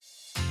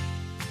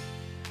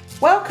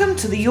Welcome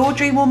to the Your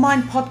Dream or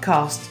Mine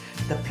podcast,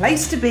 the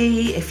place to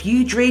be if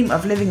you dream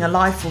of living a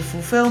life of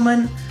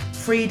fulfillment,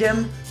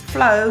 freedom,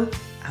 flow,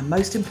 and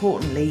most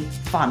importantly,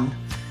 fun.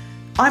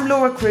 I'm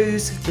Laura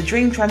Cruz, the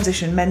Dream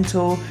Transition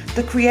Mentor,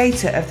 the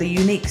creator of the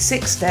unique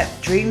 6-step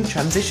Dream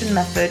Transition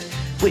Method,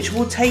 which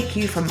will take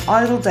you from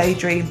idle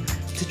daydream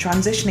to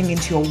transitioning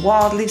into your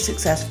wildly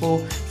successful,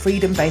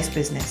 freedom-based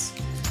business.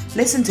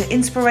 Listen to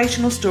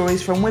inspirational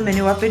stories from women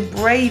who have been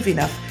brave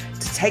enough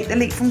to take the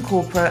leap from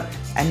corporate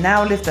and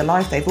now live the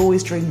life they've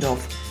always dreamed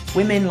of.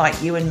 Women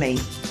like you and me.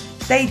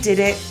 They did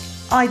it,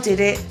 I did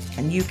it,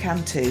 and you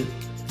can too.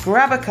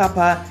 Grab a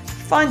cuppa,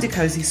 find a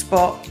cozy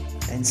spot,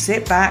 then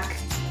sit back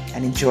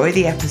and enjoy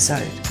the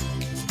episode.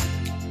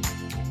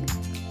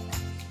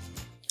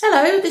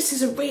 Hello, this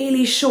is a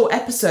really short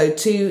episode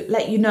to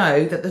let you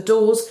know that the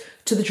doors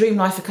to the Dream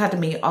Life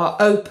Academy are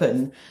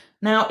open.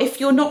 Now, if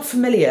you're not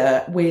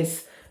familiar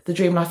with the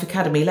Dream Life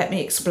Academy, let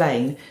me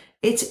explain.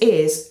 It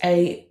is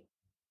a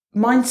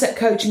mindset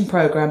coaching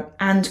program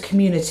and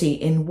community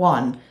in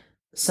one.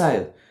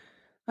 So,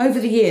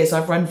 over the years,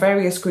 I've run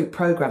various group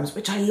programs,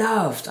 which I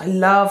loved. I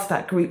loved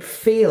that group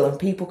feel and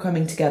people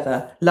coming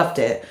together. Loved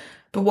it.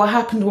 But what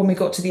happened when we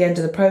got to the end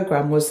of the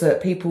program was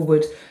that people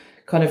would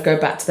kind of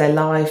go back to their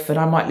life and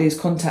I might lose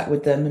contact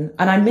with them.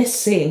 And I missed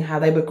seeing how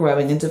they were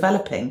growing and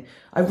developing.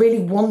 I really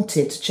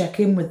wanted to check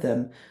in with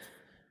them.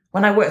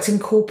 When I worked in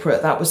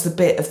corporate, that was the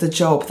bit of the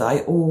job that I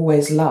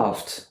always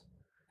loved.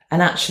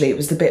 And actually, it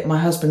was the bit my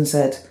husband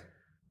said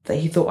that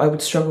he thought I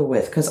would struggle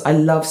with, because I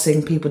love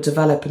seeing people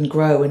develop and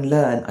grow and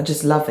learn. I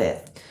just love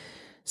it.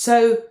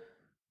 So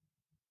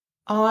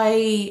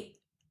I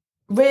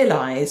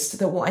realised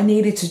that what I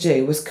needed to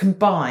do was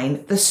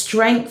combine the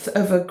strength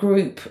of a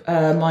group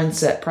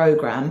mindset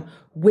program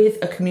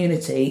with a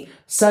community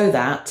so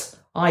that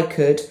I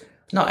could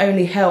not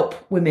only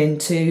help women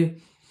to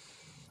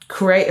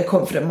create a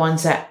confident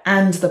mindset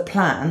and the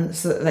plan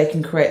so that they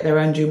can create their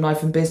own dream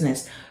life and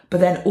business,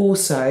 but then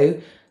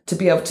also to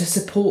be able to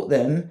support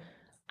them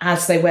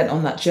as they went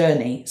on that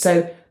journey.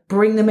 So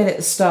bring them in at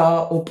the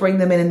start or bring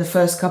them in the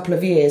first couple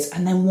of years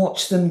and then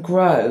watch them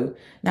grow.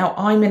 Now,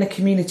 I'm in a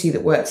community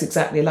that works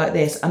exactly like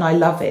this and I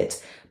love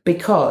it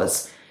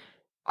because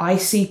I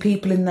see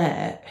people in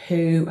there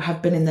who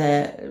have been in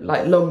there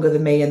like longer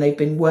than me and they've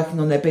been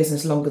working on their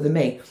business longer than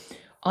me.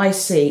 I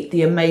see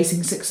the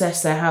amazing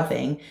success they're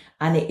having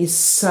and it is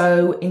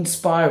so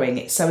inspiring.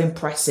 It's so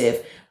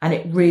impressive and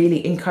it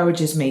really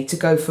encourages me to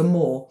go for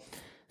more.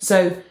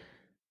 So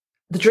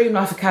the Dream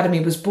Life Academy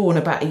was born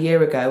about a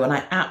year ago and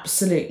I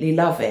absolutely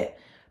love it.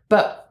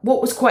 But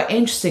what was quite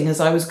interesting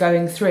as I was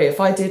going through, if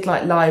I did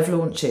like live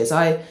launches,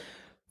 I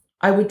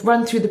would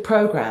run through the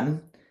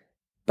program,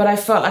 but I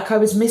felt like I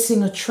was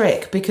missing a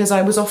trick because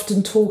I was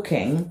often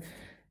talking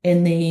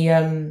in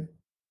the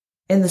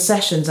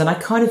sessions and I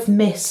kind of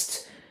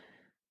missed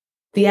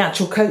the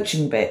actual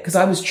coaching bit because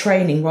I was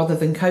training rather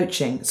than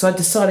coaching. So I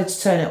decided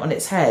to turn it on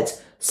its head.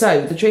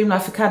 So the Dream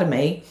Life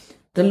Academy,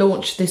 the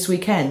launch this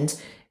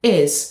weekend,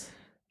 is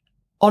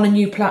on a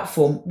new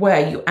platform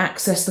where you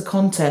access the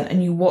content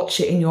and you watch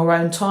it in your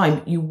own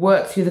time. You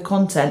work through the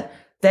content,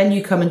 then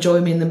you come and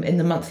join me in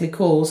the monthly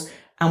calls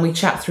and we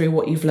chat through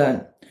what you've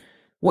learned,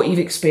 what you've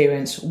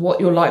experienced, what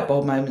your light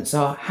bulb moments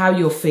are, how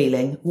you're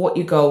feeling, what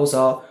your goals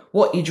are,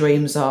 what your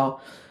dreams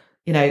are,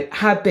 you know,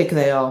 how big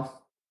they are,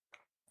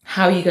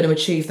 how you're going to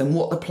achieve them,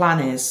 what the plan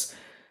is,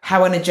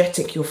 how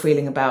energetic you're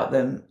feeling about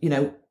them, you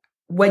know,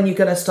 when you're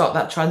going to start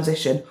that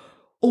transition,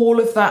 all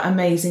of that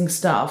amazing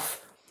stuff.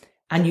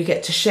 And you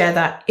get to share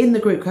that in the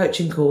group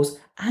coaching calls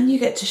and you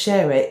get to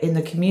share it in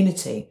the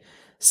community.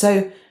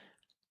 So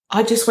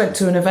I just went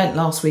to an event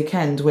last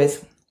weekend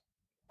with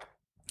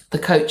the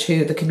coach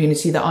the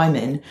community that I'm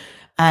in,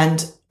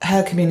 and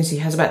her community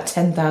has about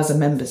 10,000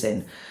 members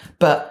in,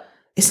 but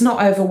it's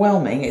not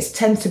overwhelming. It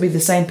tends to be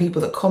the same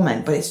people that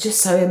comment, but it's just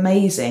so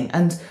amazing.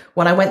 And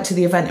when I went to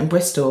the event in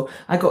Bristol,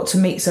 I got to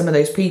meet some of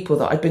those people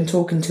that I'd been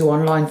talking to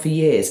online for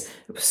years.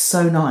 It was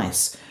so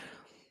nice.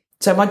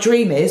 So my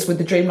dream is, with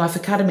the Dream Life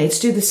Academy, to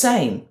do the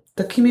same.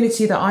 The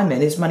community that I'm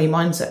in is money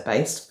mindset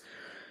based.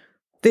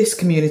 This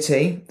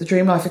community, the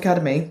Dream Life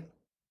Academy,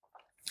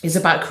 is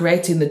about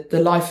creating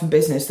the life and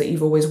business that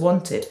you've always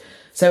wanted.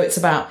 So it's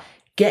about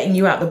getting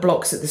you out the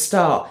blocks at the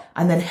start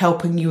and then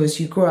helping you as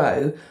you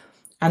grow.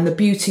 And the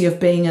beauty of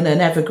being in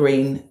an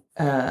evergreen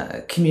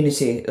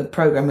community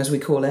program, as we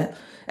call it,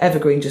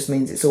 evergreen just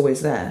means it's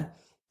always there,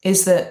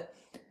 is that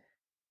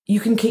you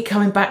can keep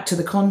coming back to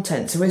the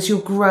content. So as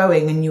you're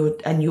growing and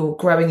you're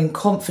growing in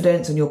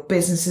confidence and your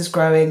business is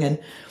growing and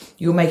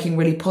you're making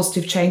really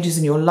positive changes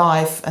in your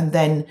life, and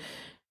then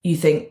you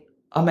think,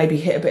 I maybe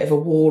hit a bit of a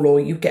wall or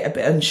you get a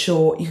bit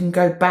unsure, you can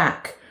go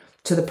back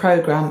to the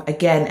program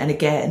again and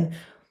again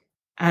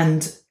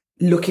and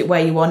look at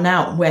where you are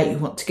now and where you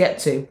want to get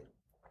to.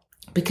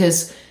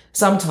 Because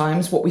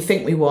sometimes what we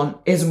think we want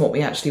isn't what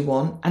we actually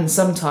want. And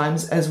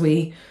sometimes as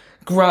we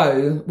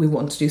grow, we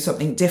want to do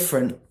something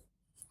different.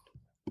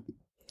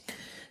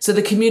 So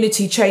the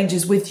community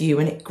changes with you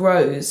and it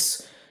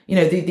grows. You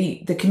know,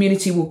 the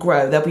community will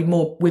grow. There'll be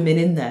more women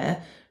in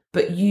there,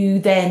 but you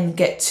then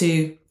get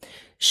to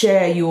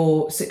share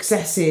your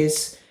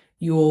successes,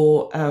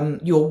 your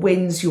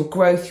wins, your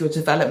growth, your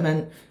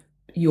development,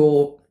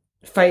 your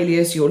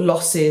failures, your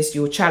losses,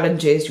 your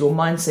challenges, your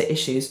mindset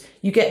issues.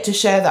 You get to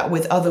share that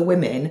with other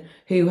women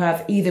who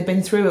have either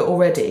been through it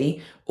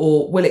already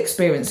or will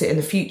experience it in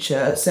the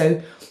future.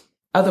 So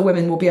other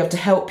women will be able to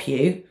help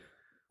you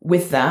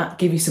with that,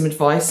 give you some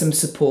advice, some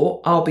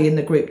support. I'll be in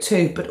the group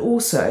too, but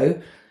also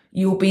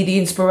you'll be the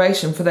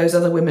inspiration for those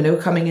other women who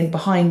are coming in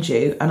behind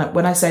you. And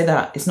when I say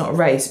that, it's not a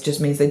race, it just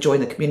means they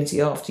join the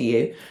community after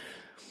you.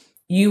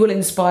 You will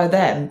inspire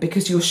them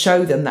because you'll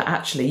show them that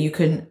actually you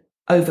can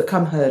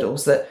overcome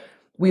hurdles, that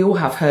we all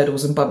have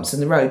hurdles and bumps in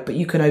the road, but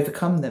you can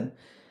overcome them.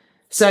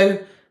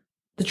 So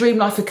the Dream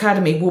Life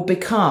Academy will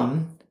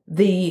become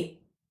the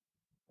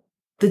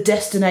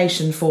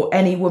destination for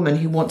any woman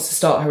who wants to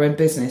start her own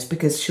business,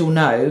 because she'll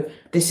know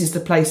this is the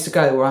place to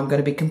go where I'm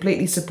going to be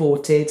completely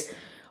supported.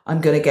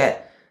 I'm going to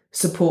get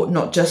support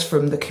not just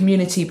from the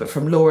community, but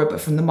from Laura, but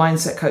from the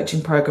mindset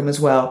coaching program as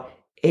well.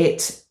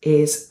 It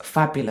is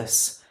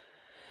fabulous.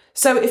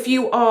 So if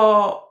you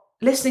are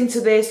listening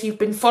to this, you've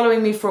been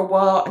following me for a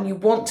while and you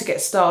want to get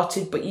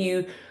started, but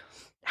you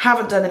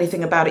haven't done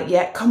anything about it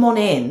yet, come on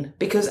in,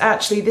 because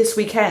actually this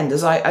weekend,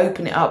 as I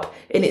open it up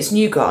in its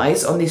new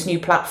guise on this new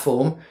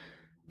platform,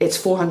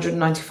 it's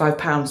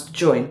 £495 to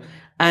join.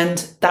 And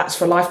that's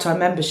for a lifetime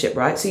membership,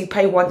 right? So you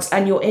pay once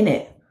and you're in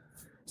it.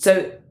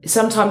 So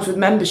sometimes with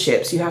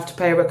memberships, you have to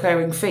pay a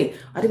recurring fee.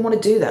 I didn't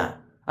want to do that.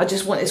 I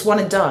just want, it's one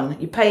and done.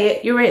 You pay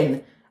it, you're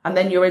in, and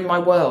then you're in my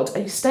world,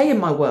 and you stay in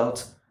my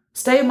world.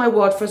 Stay in my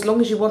world for as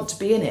long as you want to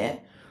be in it.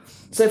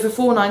 So for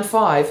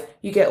 $495,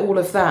 you get all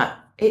of that.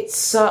 It's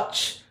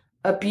such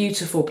a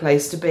beautiful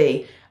place to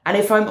be. And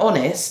if I'm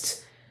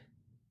honest,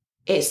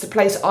 it's the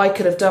place I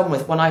could have done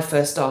with when I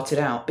first started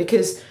out,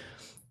 because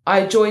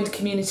I joined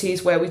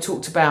communities where we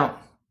talked about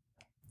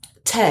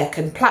tech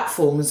and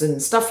platforms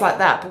and stuff like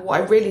that. But what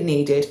I really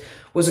needed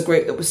was a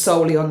group that was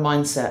solely on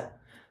mindset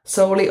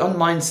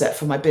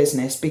for my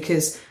business,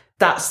 because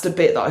that's the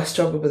bit that I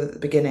struggled with at the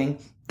beginning.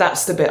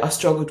 That's the bit I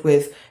struggled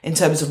with in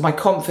terms of my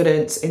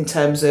confidence, in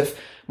terms of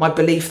my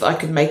belief that I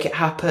could make it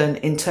happen,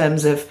 in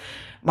terms of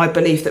my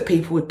belief that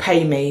people would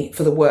pay me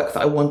for the work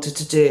that I wanted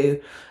to do,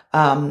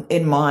 in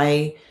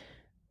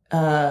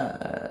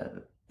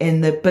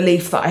the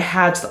belief that I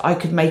had that I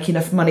could make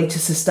enough money to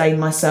sustain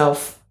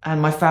myself and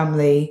my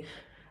family,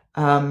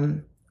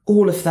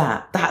 all of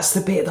that. That's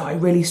the bit that I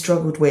really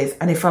struggled with.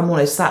 And if I'm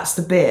honest, that's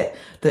the bit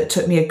that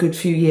took me a good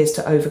few years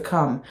to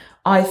overcome.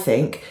 I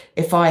think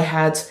if I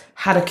had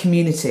a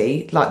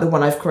community like the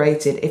one I've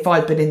created, if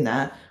I'd been in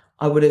there,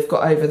 I would have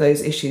got over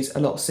those issues a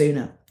lot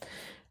sooner.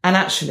 And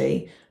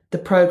actually, the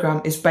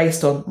program is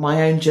based on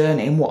my own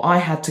journey and what I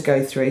had to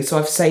go through. So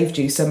I've saved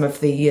you some of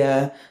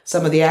the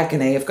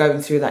agony of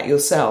going through that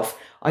yourself.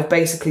 I've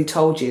basically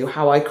told you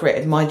how I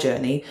created my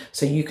journey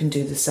so you can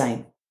do the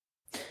same.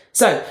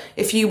 So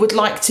if you would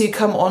like to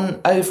come on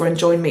over and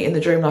join me in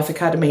the Dream Life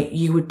Academy,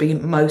 you would be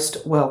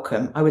most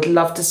welcome. I would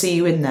love to see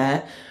you in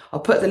there. I'll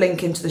put the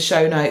link into the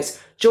show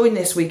notes. Join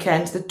this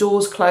weekend. The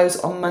doors close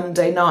on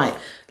Monday night.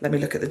 Let me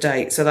look at the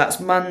date. So that's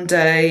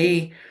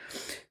Monday.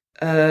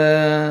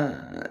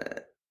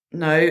 Monday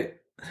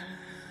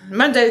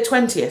the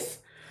 20th.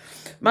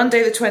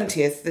 Monday the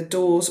 20th, the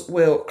doors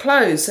will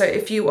close. So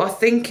if you are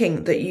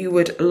thinking that you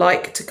would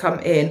like to come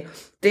in,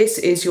 this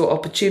is your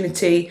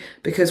opportunity,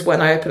 because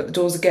when I open up the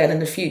doors again in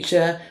the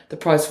future, the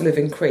price will have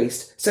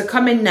increased. So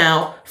come in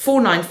now,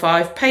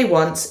 $495, pay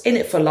once, in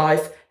it for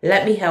life.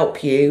 Let me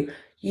help you.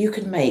 You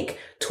can make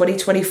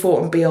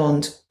 2024 and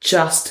beyond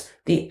just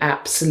the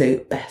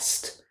absolute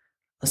best.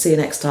 I'll see you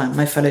next time,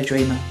 my fellow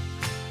dreamer.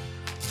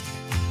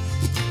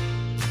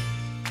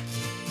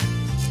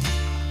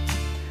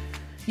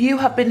 You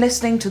have been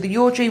listening to the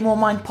Your Dream or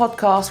Mine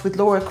podcast with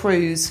Laura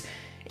Cruz.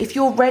 If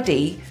you're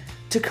ready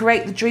to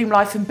create the dream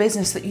life and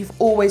business that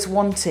you've always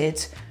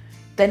wanted,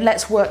 then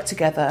let's work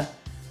together.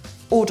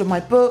 Order my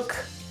book,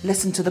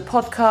 listen to the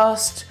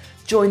podcast,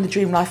 join the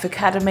Dream Life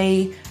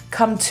Academy,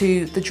 come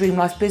to the Dream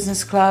Life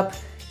Business Club,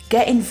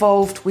 get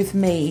involved with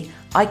me.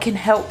 I can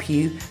help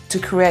you to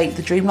create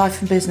the dream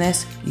life and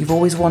business you've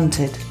always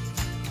wanted.